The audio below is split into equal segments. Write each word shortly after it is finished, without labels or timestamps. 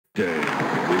Dang,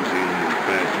 those alien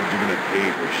bastards are gonna pay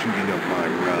for shooting up my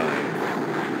ride.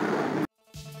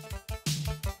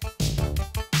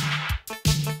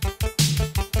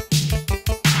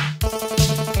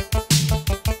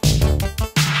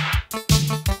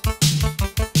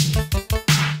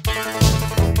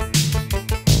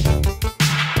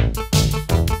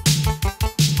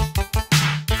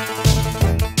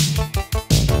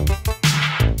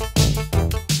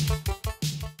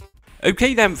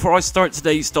 Okay then, before I start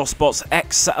today's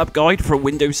DOSBox-X setup guide for a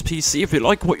Windows PC, if you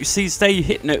like what you see today,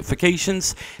 hit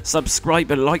notifications,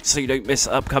 subscribe and like so you don't miss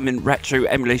upcoming retro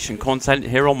emulation content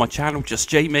here on my channel, just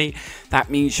Jamie. That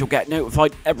means you'll get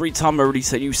notified every time I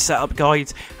release a new setup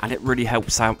guide, and it really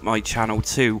helps out my channel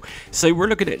too. So we're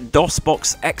looking at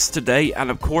DOSBox-X today, and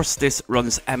of course this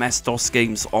runs MS-DOS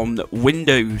games on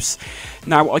Windows.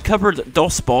 Now, I covered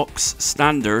DOSBox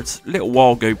Standard a little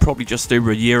while ago, probably just over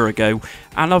a year ago,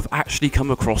 and I've actually come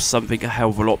across something a hell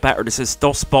of a lot better. This is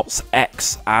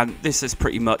DOSBox-X, and this is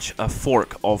pretty much a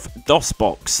fork of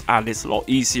DOSBox, and it's a lot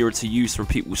easier to use for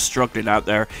people struggling out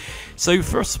there. So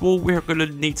first of all, we're going to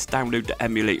need to download the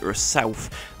emulator itself.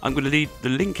 I'm going to leave the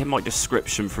link in my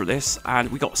description for this,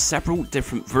 and we got several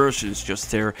different versions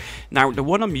just here. Now, the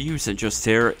one I'm using just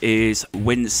here is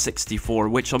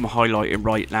Win64, which I'm highlighting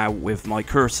right now with my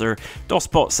cursor,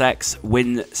 DOSBox-X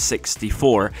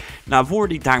Win64. Now, I've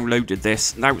already downloaded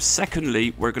this. Now,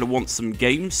 secondly, we're going to want some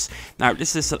games. Now,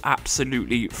 this is an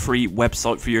absolutely free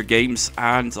website for your games,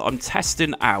 and I'm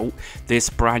testing out this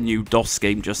brand new DOS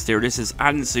game just here. This is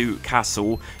Anzu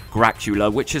Castle Dracula,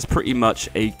 which is pretty much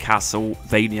a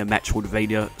Castlevania,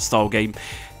 Metroidvania style game.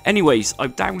 Anyways,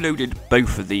 I've downloaded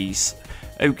both of these.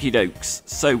 Okie dokes.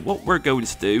 So what we're going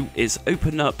to do is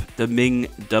open up the Ming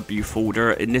W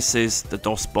folder, and this is the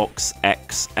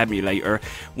DOSBox-X emulator.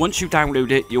 Once you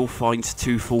download it, you'll find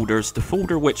two folders. The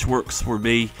folder which works for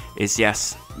me is,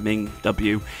 yes, Ming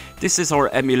W. This is our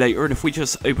emulator, and if we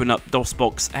just open up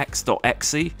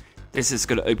DOSBox-X.exe, this is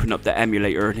going to open up the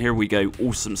emulator, and here we go,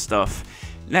 awesome stuff.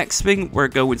 Next thing we're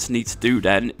going to need to do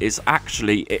then is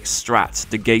actually extract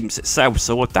the games itself.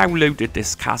 So I've downloaded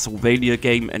this Castlevania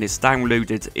game, and it's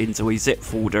downloaded into a zip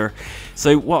folder.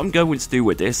 So what I'm going to do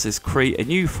with this is create a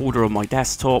new folder on my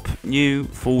desktop, new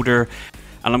folder,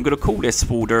 and I'm going to call this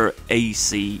folder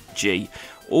ACG.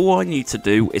 All I need to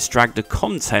do is drag the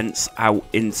contents out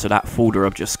into that folder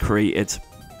I've just created.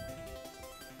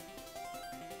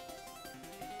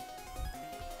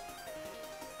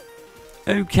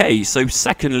 Okay, so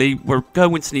secondly, we're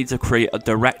going to need to create a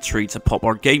directory to pop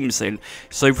our games in.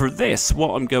 So for this,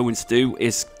 what I'm going to do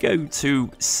is go to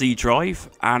C drive,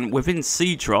 and within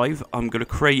C drive, I'm going to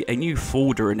create a new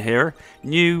folder in here,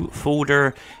 new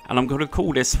folder, and I'm going to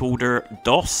call this folder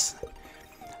DOS.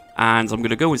 And I'm going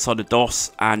to go inside the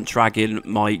DOS and drag in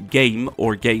my game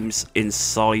or games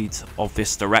inside of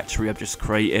this directory I've just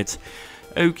created.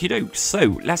 Okie doke,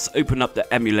 so let's open up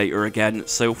the emulator again.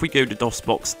 So if we go to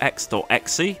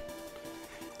DOSBox-X.exe,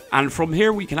 and from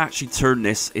here we can actually turn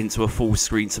this into a full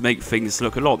screen to make things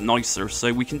look a lot nicer.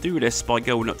 So we can do this by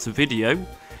going up to video,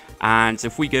 and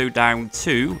if we go down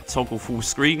to toggle full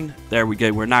screen, there we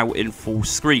go, we're now in full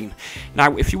screen.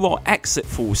 Now if you want to exit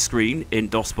full screen in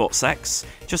DOSBox-X,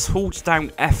 just hold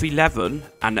down F11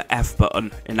 and the F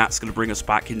button, and that's going to bring us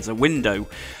back into window.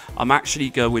 I'm actually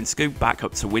going to go back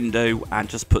up to window and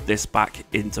just put this back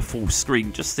into full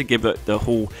screen just to give it the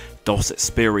whole DOS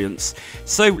experience.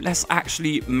 So let's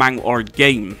actually mount our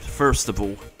game first of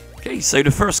all. Okay, so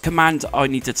the first command I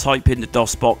need to type in the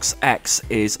DOSBox-X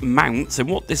is mount, and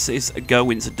what this is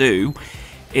going to do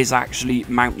is actually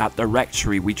mount that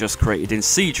directory we just created in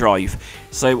C drive.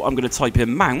 So I'm going to type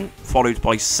in mount followed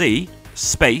by C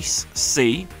space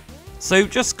C. So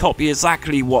just copy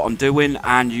exactly what I'm doing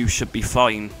and you should be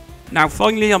fine. Now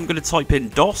finally I'm going to type in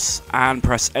DOS and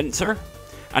press enter.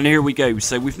 And here we go,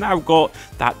 so we've now got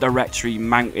that directory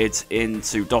mounted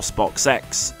into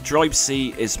DOSBox-X. Drive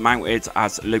C is mounted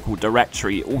as local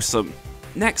directory, awesome.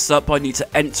 Next up I need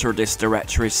to enter this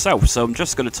directory itself, so I'm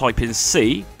just going to type in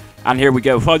C. And here we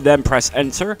go, if I then press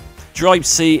enter, Drive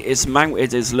C is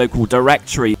mounted as local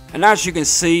directory. And as you can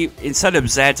see, instead of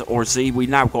Z or Z, we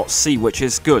now got C, which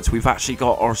is good. We've actually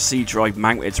got our C drive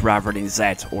mounted rather than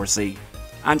Z or Z.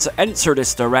 And to enter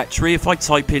this directory, if I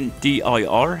type in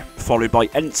dir followed by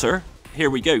enter, here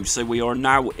we go. So we are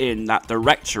now in that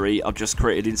directory I've just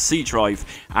created in C drive,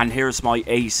 and here's my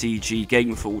ACG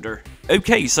game folder.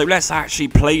 Okay, so let's actually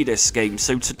play this game.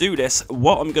 So to do this,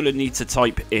 what I'm going to need to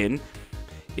type in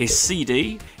is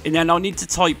CD, and then I'll need to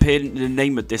type in the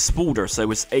name of this folder. So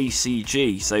it's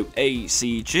ACG. So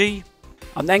ACG.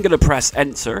 I'm then going to press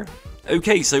enter.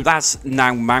 Okay, so that's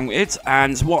now mounted,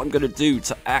 and what I'm going to do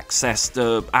to access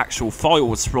the actual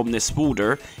files from this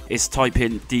folder is type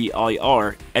in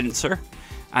dir, enter,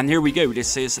 and here we go.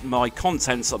 This is my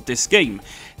contents of this game.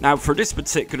 Now for this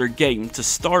particular game, to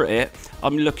start it,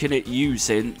 I'm looking at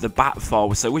using the bat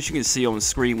file. So as you can see on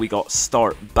screen, we got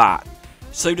start bat.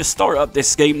 So to start up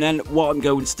this game then, what I'm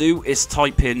going to do is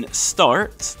type in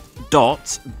start.bat,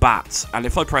 and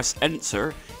if I press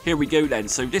enter, here we go then.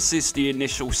 So this is the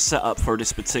initial setup for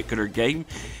this particular game.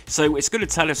 So it's going to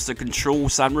tell us the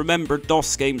controls, and remember,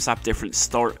 DOS games have different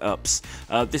startups.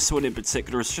 This one in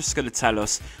particular is just going to tell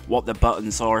us what the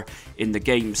buttons are in the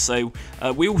game. So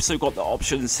we also got the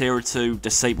options here to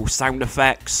disable sound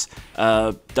effects,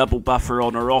 double buffer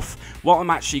on or off. What I'm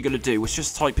actually going to do is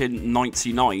just type in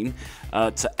 99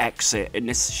 to exit, and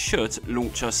this should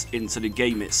launch us into the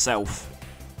game itself.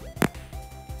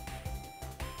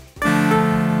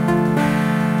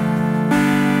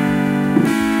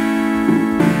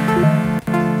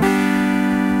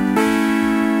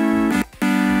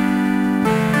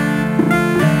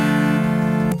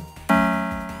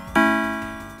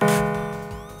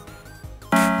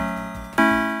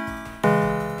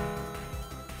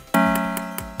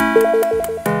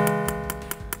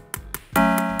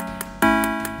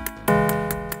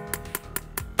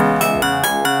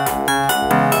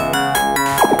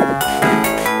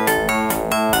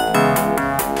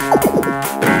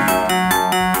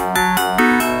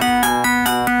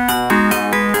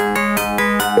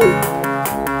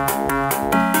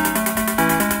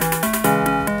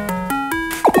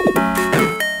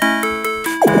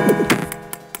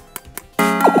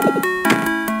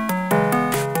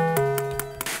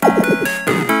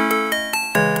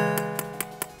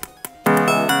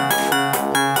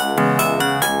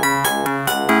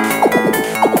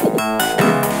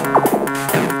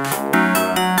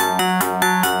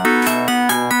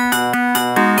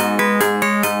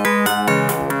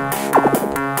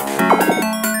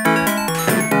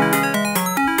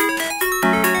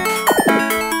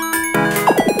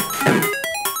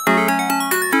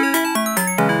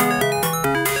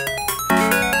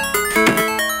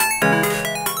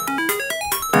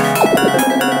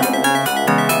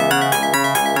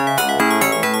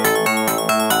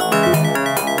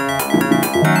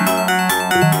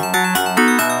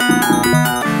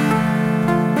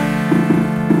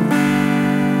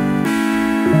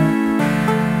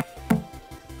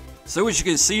 So as you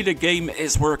can see, the game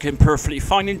is working perfectly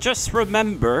fine, and just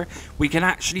remember, we can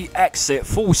actually exit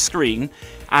full screen,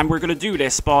 and we're going to do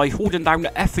this by holding down the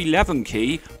F11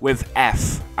 key with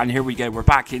F, and here we go, we're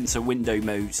back into window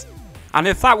mode. And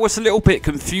if that was a little bit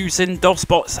confusing,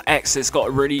 DOSBox-X has got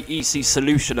a really easy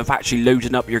solution of actually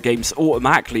loading up your games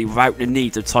automatically without the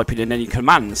need of typing in any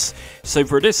commands. So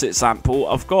for this example,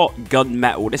 I've got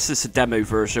Gunmetal. This is a demo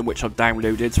version which I've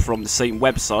downloaded from the same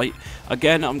website.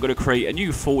 Again, I'm going to create a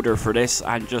new folder for this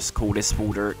and just call this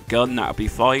folder Gun, that'll be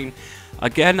fine.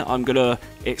 Again, I'm going to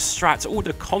extract all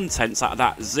the contents out of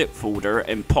that zip folder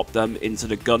and pop them into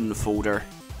the Gun folder.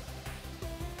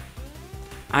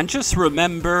 And just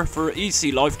remember, for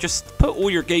easy life, just put all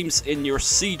your games in your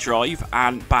C drive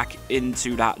and back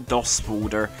into that DOS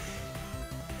folder.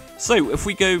 So if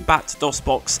we go back to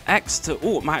DOSBox-X to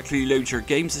automatically load your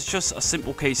games, it's just a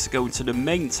simple case of going to the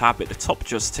main tab at the top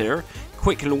just here,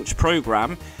 quick launch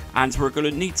program, and we're going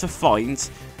to need to find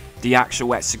the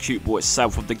actual executable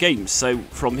itself of the game. So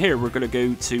from here we're going to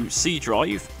go to C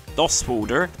drive, DOS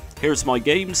folder, here's my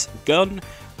games, Gun.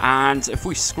 And if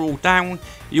we scroll down,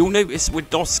 you'll notice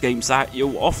with DOS games that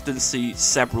you'll often see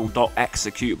several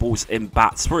 .executables in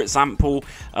bats. For example,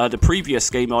 the previous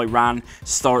game I ran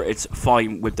started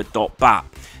fine with the .bat.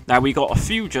 Now we got a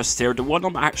few just here. The one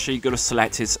I'm actually going to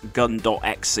select is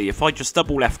gun.exe. If I just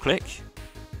double left click.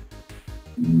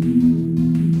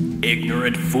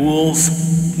 Ignorant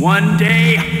fools. One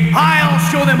day, I'll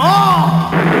show them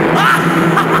all!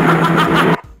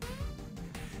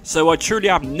 So I truly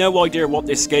have no idea what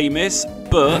this game is,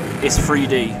 but it's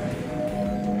 3D.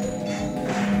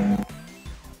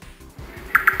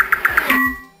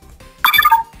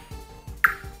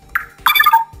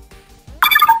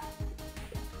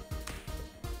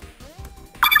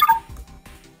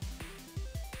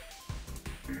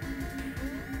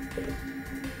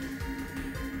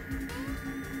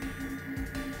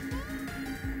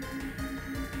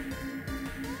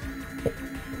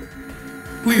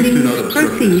 Please do not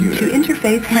obstruct this Proceed unit. to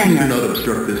interface Please hangar. do not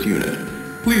obstruct this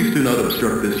unit. Please do not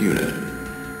obstruct this unit.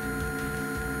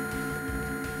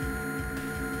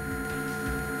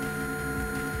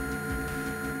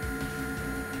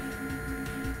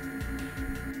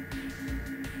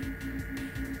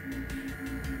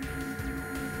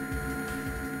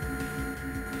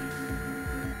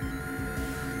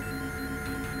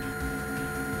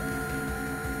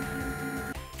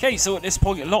 Okay, so at this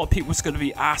point, a lot of people's going to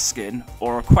be asking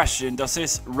or questioning, does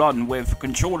this run with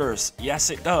controllers? Yes,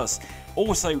 it does.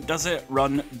 Also, does it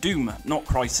run Doom? Not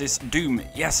Crysis, Doom.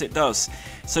 Yes, it does.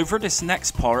 So for this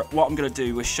next part, what I'm going to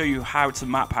do is show you how to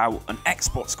map out an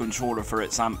Xbox controller, for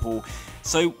example.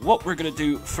 So what we're going to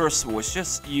do first of all is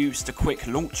just use the quick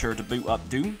launcher to boot up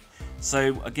Doom.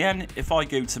 So again, if I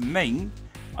go to main,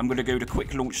 I'm going to go to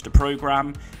quick launch the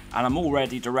program, and I'm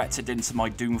already directed into my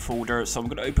Doom folder, so I'm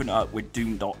going to open it up with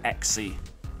doom.exe.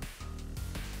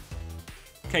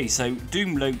 Okay, so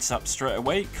Doom loads up straight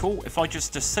away. Cool. If I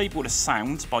just disable the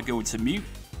sound by going to mute,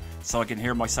 so I can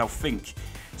hear myself think.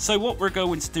 So what we're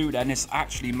going to do then is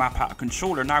actually map out a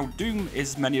controller. Now, Doom,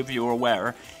 as many of you are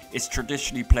aware, is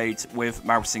traditionally played with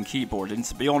mouse and keyboard, and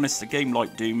to be honest, a game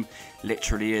like Doom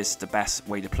literally is the best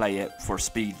way to play it for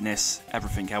speedness,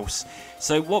 everything else.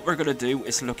 So what we're going to do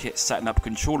is look at setting up a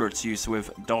controller to use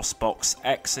with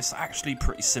DOSBox-X. It's actually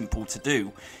pretty simple to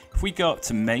do. If we go up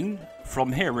to main,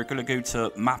 from here we're going to go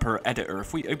to mapper editor.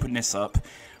 If we open this up,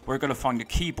 we're going to find the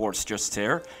keyboards just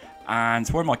here. And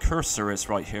where my cursor is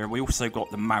right here, we also got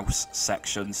the mouse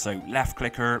section. So left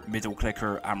clicker, middle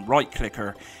clicker, and right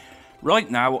clicker.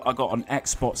 Right now, I got an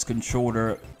Xbox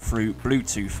controller through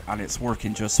Bluetooth, and it's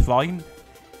working just fine.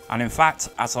 And in fact,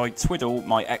 as I twiddle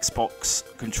my Xbox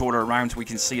controller around, we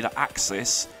can see the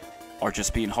axes are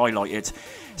just being highlighted.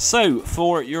 So,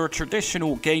 for your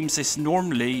traditional games, it's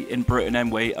normally, in Britain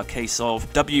anyway, a case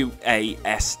of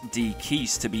WASD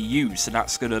keys to be used, and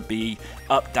that's going to be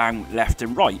up, down, left,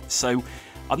 and right. So,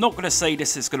 I'm not going to say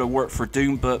this is going to work for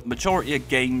Doom, but majority of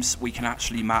games we can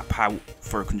actually map out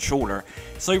for a controller.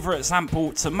 So for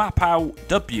example, to map out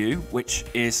W, which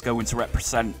is going to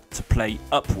represent to play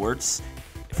upwards,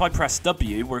 if I press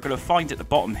W, we're going to find at the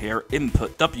bottom here,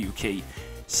 input W key.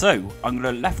 So I'm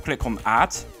going to left click on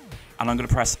add, and I'm going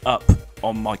to press up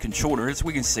on my controller. As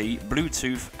we can see,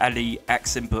 Bluetooth LE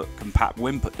X input compatible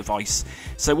input device.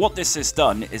 So what this has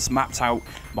done is mapped out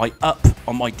my up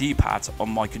on my D-pad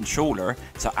on my controller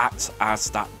to act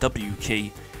as that W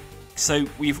key. So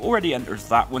we've already entered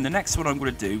that one. The next one I'm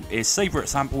going to do is, say for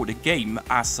example, the game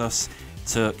asks us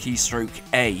to keystroke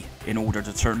A in order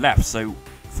to turn left. So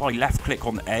if I left click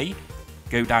on A,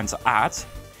 go down to add,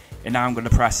 and now I'm going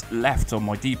to press left on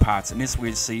my D-pad, and as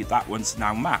we see, that one's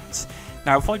now mapped.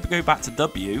 Now if I go back to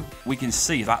W, we can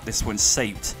see that this one's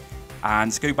saved.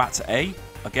 And go back to A,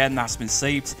 again that's been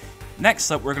saved.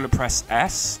 Next up we're going to press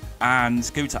S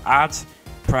and go to add,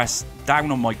 press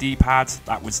down on my D-pad,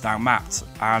 that was now mapped.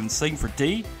 And same for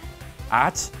D,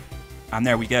 add, and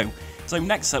there we go. So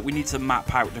next up we need to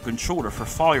map out the controller for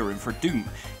firing for Doom.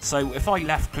 So if I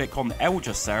left click on L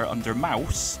just there under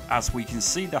mouse, as we can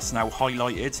see that's now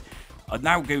highlighted. I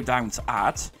now go down to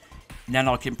add, and then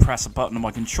I can press a button on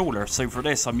my controller. So for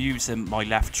this I'm using my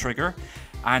left trigger,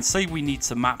 and say we need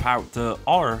to map out the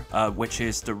R, which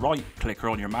is the right clicker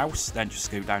on your mouse, then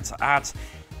just go down to add,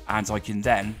 and I can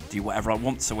then do whatever I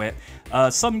want to it.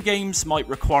 Some games might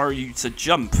require you to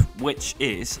jump, which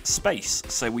is space,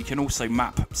 so we can also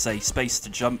map, say, space to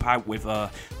jump out with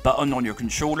a button on your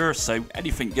controller, so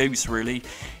anything goes really.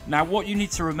 Now what you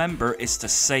need to remember is to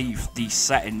save these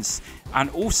settings, and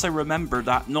also remember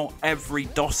that not every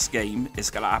DOS game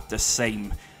is going to have the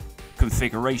same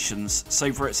configurations.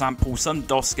 So for example, some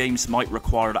DOS games might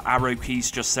require the arrow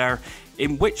keys just there,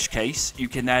 in which case you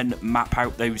can then map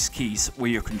out those keys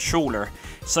with your controller.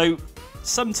 So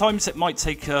sometimes it might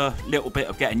take a little bit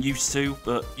of getting used to,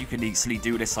 but you can easily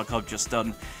do this like I've just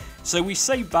done. So we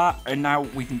save that, and now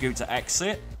we can go to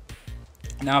exit.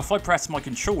 Now if I press my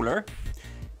controller,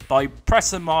 by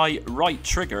pressing my right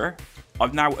trigger,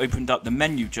 I've now opened up the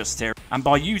menu just here, and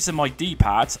by using my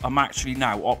D-pad, I'm actually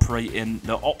now operating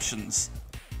the options.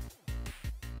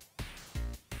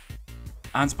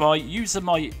 And by using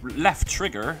my left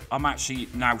trigger, I'm actually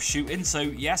now shooting. So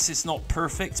yes, it's not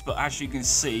perfect, but as you can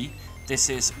see, this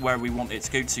is where we want it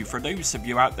to go to. For those of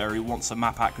you out there who want to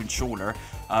map out controller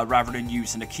rather than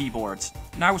using a keyboard.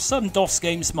 Now some DOS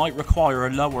games might require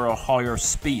a lower or higher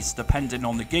speeds depending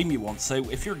on the game you want. So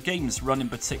if your game's running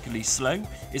particularly slow,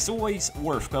 it's always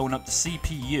worth going up to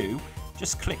CPU,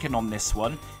 just clicking on this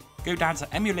one, go down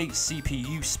to emulate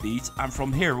CPU speed, and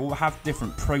from here we'll have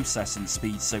different processing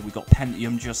speeds. So we got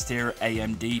Pentium just here,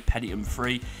 AMD, Pentium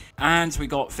 3, and we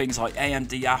got things like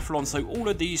AMD Athlon. So all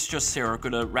of these just here are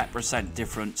going to represent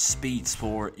different speeds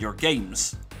for your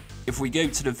games. If we go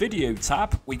to the video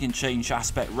tab, we can change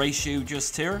aspect ratio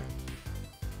just here.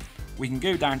 We can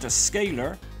go down to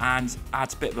scaler and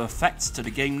add a bit of effects to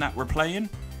the game that we're playing.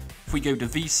 If we go to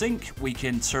VSync, we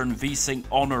can turn VSync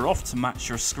on or off to match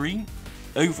your screen.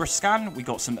 overscan. We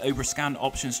got some overscan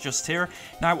options just here.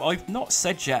 Now, I've not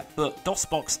said yet, but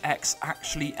DOSBox-X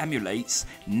actually emulates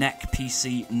NEC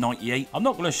PC 98. I'm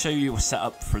not going to show you a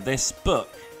setup for this,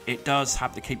 but it does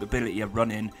have the capability of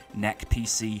running NEC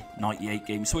PC 98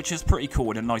 games, which is pretty cool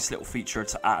and a nice little feature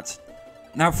to add.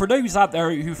 Now, for those out there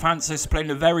who fancy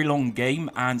playing a very long game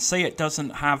and say it doesn't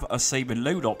have a save and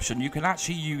load option, you can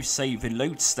actually use save and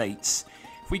load states.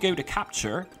 If we go to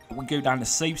capture, we go down to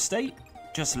save state,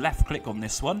 just left click on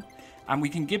this one, and we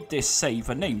can give this save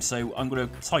a name. So I'm going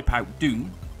to type out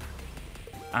Doom,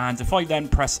 and if I then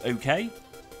press OK,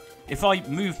 if I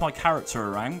move my character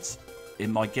around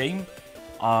in my game,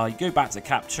 I go back to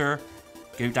capture,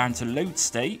 go down to load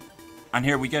state, and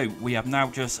here we go. We have now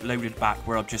just loaded back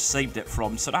where I've just saved it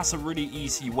from. So that's a really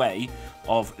easy way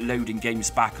of loading games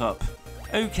back up.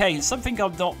 Okay, and something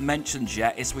I've not mentioned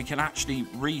yet is we can actually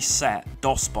reset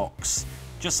DOSBox,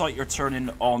 just like you're turning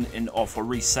on and off or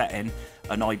resetting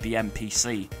an IBM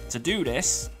PC. To do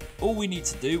this, all we need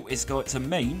to do is go to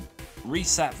main,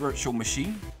 reset virtual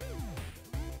machine,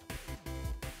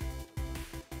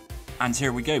 and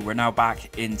here we go, we're now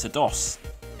back into DOS.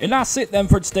 And that's it then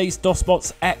for today's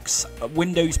DOSBox-X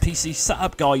Windows PC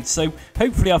setup guide. So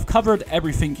hopefully I've covered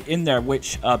everything in there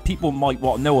which people might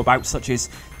want to know about, such as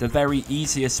the very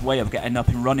easiest way of getting up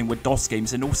and running with DOS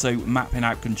games and also mapping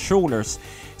out controllers.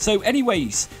 So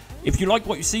anyways, if you like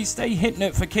what you see today, hit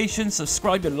notifications,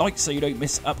 subscribe and like so you don't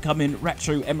miss upcoming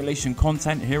retro emulation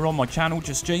content here on my channel,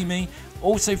 Just Jamie.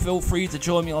 Also feel free to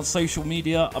join me on social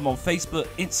media. I'm on Facebook,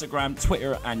 Instagram,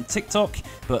 Twitter and TikTok.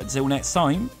 But until next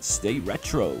time, stay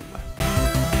retro.